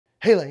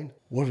Hey Lane,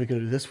 what are we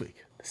gonna do this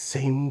week? The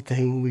same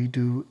thing we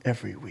do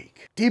every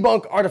week.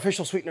 Debunk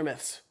artificial sweetener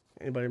myths.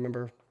 Anybody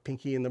remember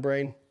Pinky in the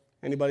Brain?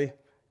 Anybody?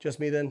 Just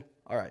me then?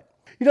 All right.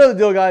 You know the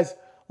deal, guys.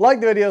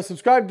 Like the video,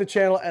 subscribe to the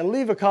channel, and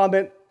leave a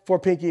comment for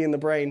Pinky in the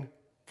Brain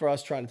for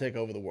us trying to take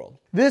over the world.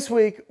 This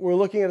week, we're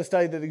looking at a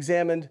study that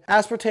examined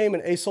aspartame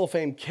and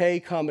asulfame K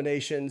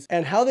combinations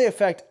and how they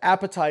affect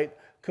appetite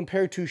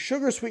compared to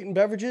sugar-sweetened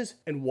beverages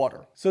and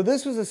water. So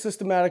this was a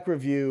systematic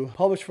review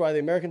published by the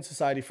American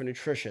Society for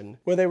Nutrition,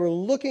 where they were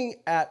looking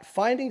at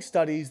finding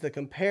studies that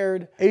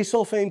compared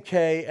asulfame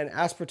K and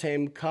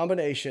aspartame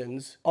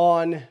combinations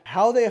on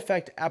how they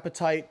affect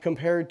appetite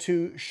compared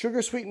to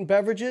sugar-sweetened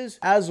beverages,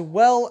 as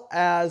well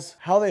as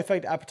how they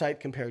affect appetite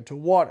compared to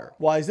water.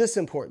 Why is this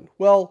important?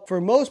 Well, for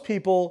most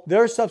people,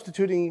 they're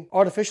substituting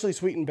artificially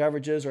sweetened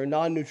beverages or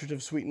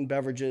non-nutritive sweetened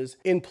beverages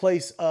in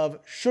place of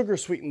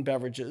sugar-sweetened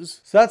beverages.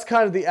 So that's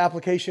kind of the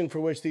application for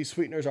which these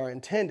sweeteners are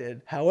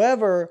intended.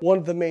 However, one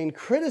of the main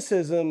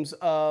criticisms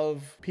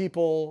of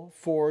people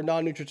for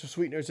non-nutritive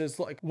sweeteners is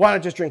like, why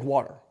not just drink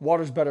water?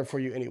 Water's better for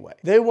you anyway.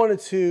 They wanted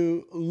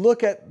to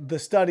look at the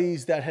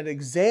studies that had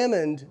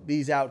examined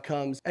these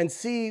outcomes and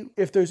see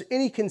if there's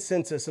any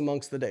consensus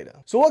amongst the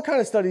data. So what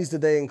kind of studies did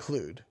they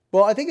include?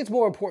 Well, I think it's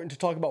more important to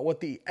talk about what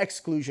the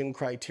exclusion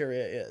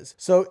criteria is.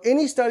 So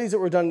any studies that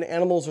were done in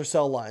animals or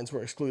cell lines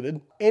were excluded.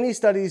 Any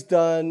studies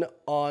done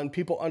on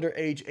people under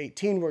age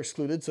 18 were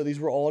excluded, so these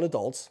were all in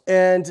adults.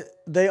 And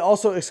they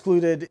also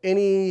excluded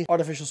any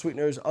artificial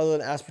sweeteners other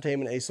than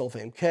aspartame and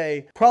asulfame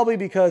K, probably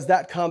because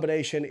that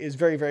combination is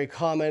very, very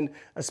common,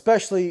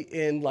 especially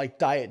in like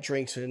diet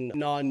drinks and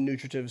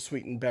non-nutritive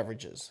sweetened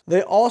beverages.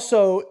 They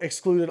also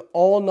excluded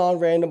all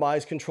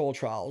non-randomized control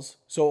trials.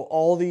 So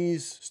all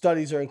these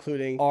studies are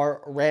including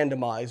are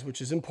randomized, which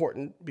is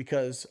important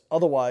because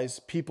otherwise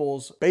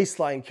people's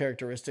baseline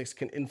characteristics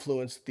can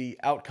influence the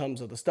outcomes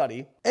of the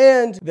study.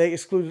 And they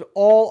excluded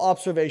all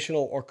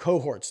observational or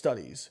cohort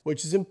studies,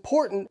 which is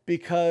important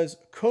because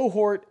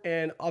cohort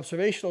and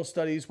observational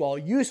studies, while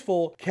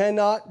useful,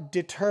 cannot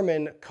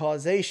determine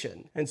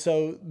causation. And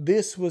so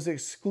this was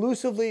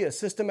exclusively a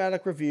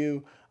systematic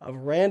review of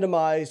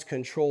randomized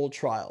controlled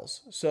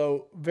trials.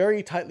 So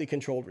very tightly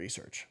controlled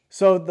research.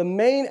 So the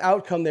main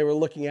outcome they were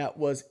looking at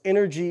was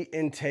energy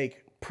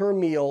intake per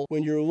meal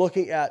when you're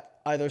looking at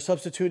either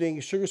substituting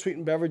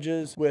sugar-sweetened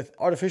beverages with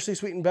artificially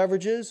sweetened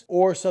beverages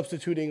or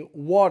substituting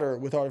water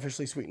with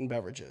artificially sweetened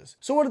beverages.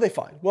 So what did they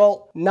find?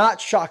 Well, not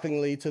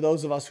shockingly to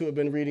those of us who have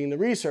been reading the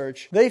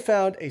research, they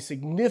found a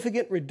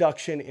significant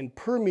reduction in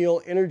per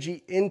meal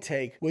energy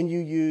intake when you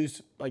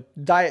use like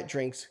diet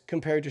drinks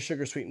compared to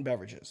sugar-sweetened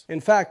beverages.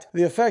 In fact,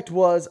 the effect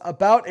was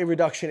about a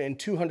reduction in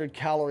 200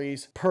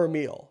 calories per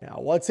meal. Now,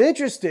 what's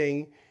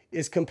interesting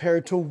is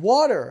compared to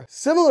water,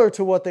 similar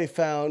to what they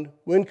found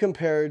when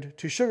compared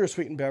to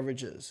sugar-sweetened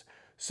beverages.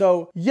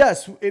 So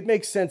yes, it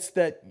makes sense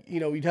that,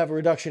 you'd have a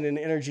reduction in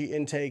energy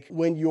intake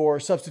when you're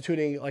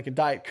substituting like a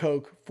Diet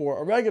Coke for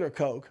a regular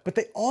Coke. But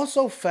they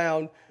also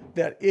found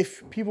that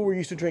if people were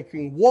used to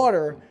drinking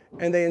water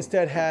and they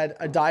instead had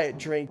a diet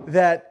drink,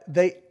 that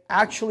they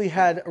actually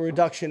had a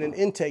reduction in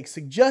intake,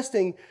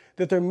 suggesting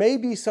that there may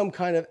be some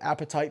kind of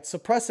appetite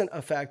suppressant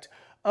effect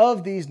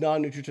of these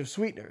non-nutritive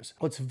sweeteners.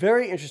 What's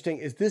very interesting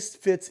is this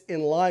fits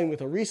in line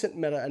with a recent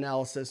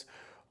meta-analysis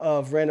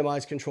of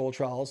randomized control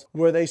trials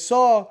where they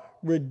saw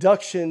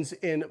reductions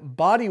in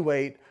body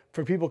weight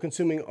for people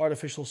consuming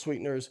artificial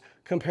sweeteners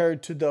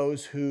compared to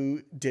those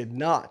who did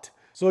not.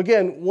 So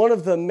again, one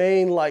of the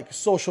main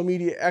social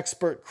media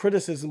expert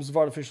criticisms of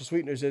artificial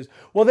sweeteners is,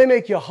 well, they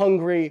make you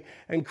hungry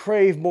and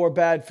crave more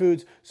bad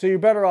foods, so you're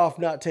better off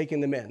not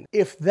taking them in.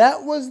 If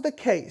that was the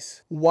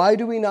case, why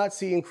do we not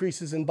see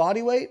increases in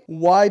body weight?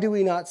 Why do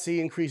we not see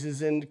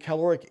increases in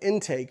caloric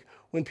intake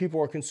when people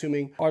are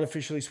consuming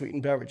artificially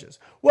sweetened beverages?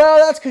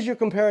 Well, that's because you're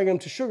comparing them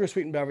to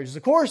sugar-sweetened beverages.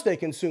 Of course, they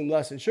consume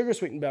less in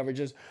sugar-sweetened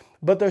beverages,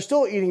 but they're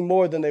still eating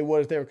more than they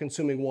would if they were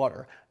consuming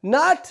water.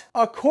 Not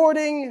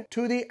according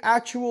to the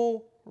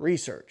actual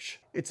research.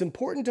 It's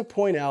important to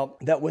point out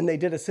that when they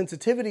did a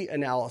sensitivity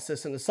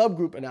analysis and a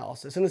subgroup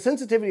analysis, and a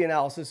sensitivity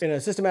analysis in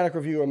a systematic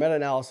review or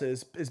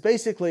meta-analysis is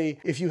basically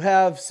if you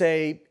have,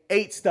 say,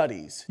 8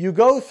 studies, you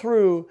go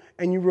through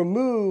and you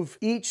remove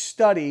each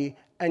study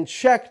and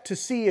check to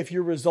see if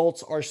your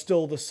results are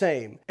still the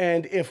same.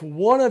 And if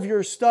one of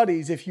your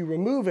studies, if you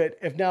remove it,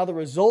 if now the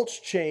results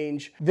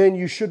change, then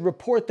you should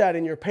report that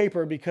in your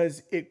paper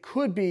because it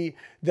could be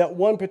that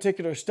one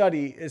particular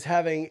study is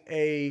having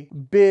a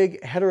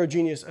big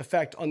heterogeneous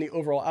effect on the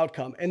overall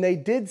outcome. And they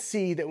did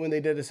see that when they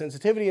did a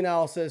sensitivity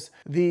analysis,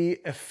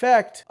 the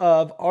effect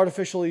of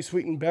artificially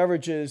sweetened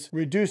beverages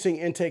reducing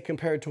intake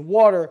compared to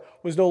water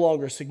was no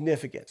longer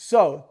significant.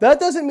 So that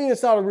doesn't mean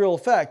it's not a real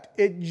effect.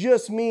 It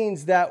just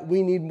means that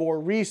we need more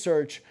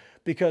research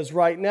because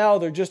right now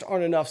there just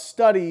aren't enough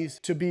studies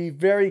to be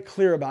very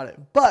clear about it.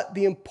 But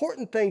the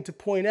important thing to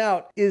point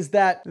out is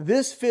that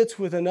this fits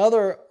with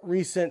another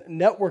recent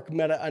network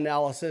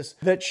meta-analysis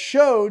that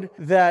showed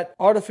that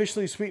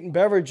artificially sweetened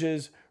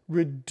beverages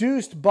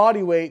reduced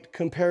body weight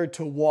compared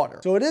to water.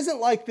 So it isn't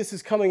like this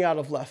is coming out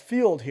of left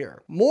field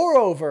here.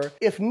 Moreover,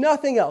 if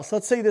nothing else,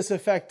 let's say this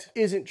effect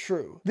isn't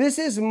true. This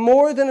is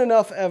more than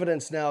enough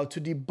evidence now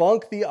to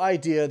debunk the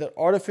idea that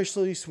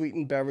artificially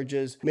sweetened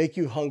beverages make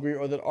you hungry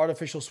or that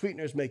artificial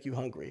sweeteners make you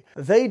hungry.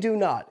 They do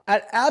not.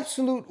 At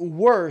absolute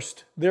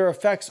worst, their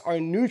effects are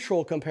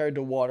neutral compared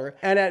to water,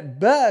 and at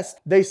best,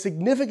 they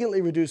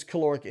significantly reduce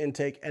caloric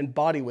intake and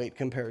body weight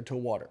compared to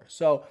water.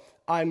 So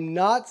I'm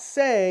not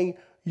saying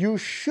you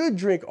should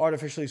drink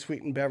artificially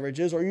sweetened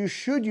beverages or you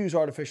should use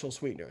artificial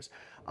sweeteners.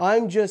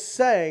 I'm just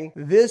saying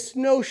this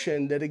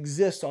notion that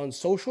exists on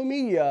social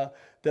media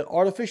that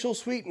artificial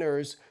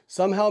sweeteners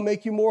somehow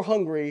make you more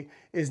hungry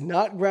is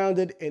not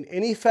grounded in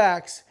any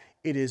facts.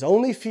 It is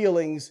only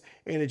feelings,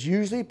 and it's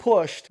usually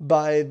pushed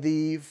by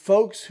the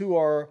folks who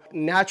are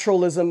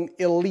naturalism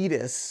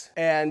elitists,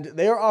 and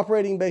they are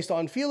operating based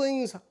on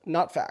feelings,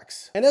 not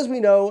facts. And as we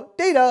know,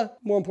 data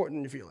more important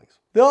than your feelings.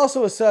 They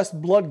also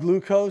assessed blood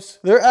glucose.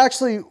 There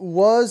actually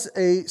was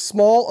a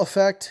small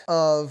effect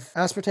of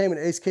aspartame and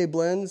ACE-K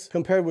blends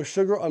compared with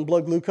sugar on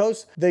blood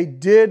glucose. They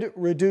did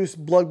reduce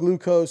blood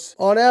glucose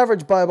on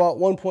average by about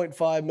 1.5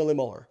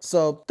 millimolar.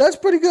 So that's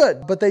pretty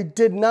good, but they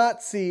did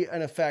not see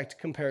an effect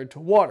compared to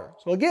water.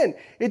 So again,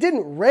 it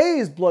didn't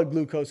raise blood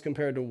glucose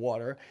compared to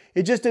water.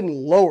 It just didn't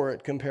lower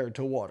it compared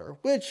to water,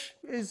 which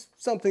is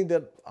something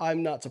that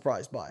I'm not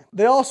surprised by.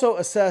 They also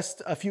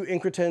assessed a few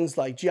incretins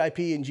like GIP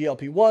and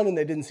GLP-1, and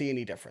they didn't see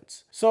any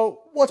difference.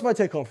 So what's my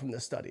take home from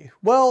this study?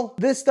 Well,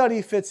 this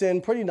study fits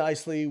in pretty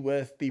nicely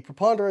with the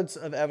preponderance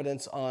of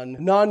evidence on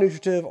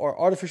non-nutritive or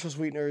artificial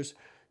sweeteners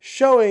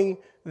showing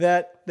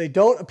that they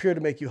don't appear to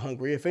make you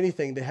hungry. If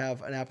anything, they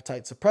have an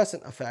appetite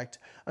suppressant effect,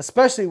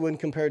 especially when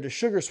compared to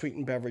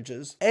sugar-sweetened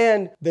beverages,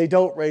 and they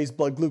don't raise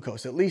blood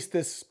glucose, at least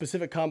this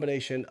specific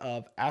combination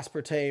of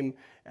aspartame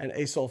and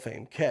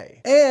asulfame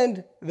K.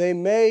 And they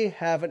may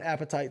have an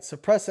appetite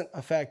suppressant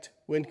effect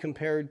when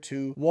compared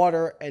to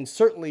water, and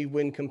certainly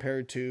when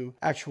compared to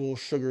actual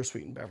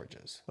sugar-sweetened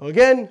beverages. So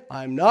again,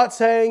 I'm not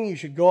saying you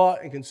should go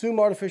out and consume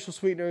artificial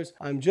sweeteners.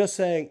 I'm just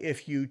saying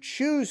if you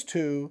choose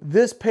to,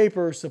 this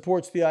paper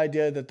supports the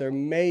idea that there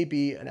may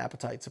be an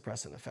appetite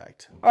suppressant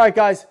effect. All right,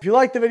 guys, if you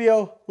like the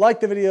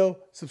video,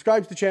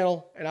 subscribe to the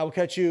channel, and I will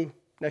catch you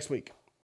next week.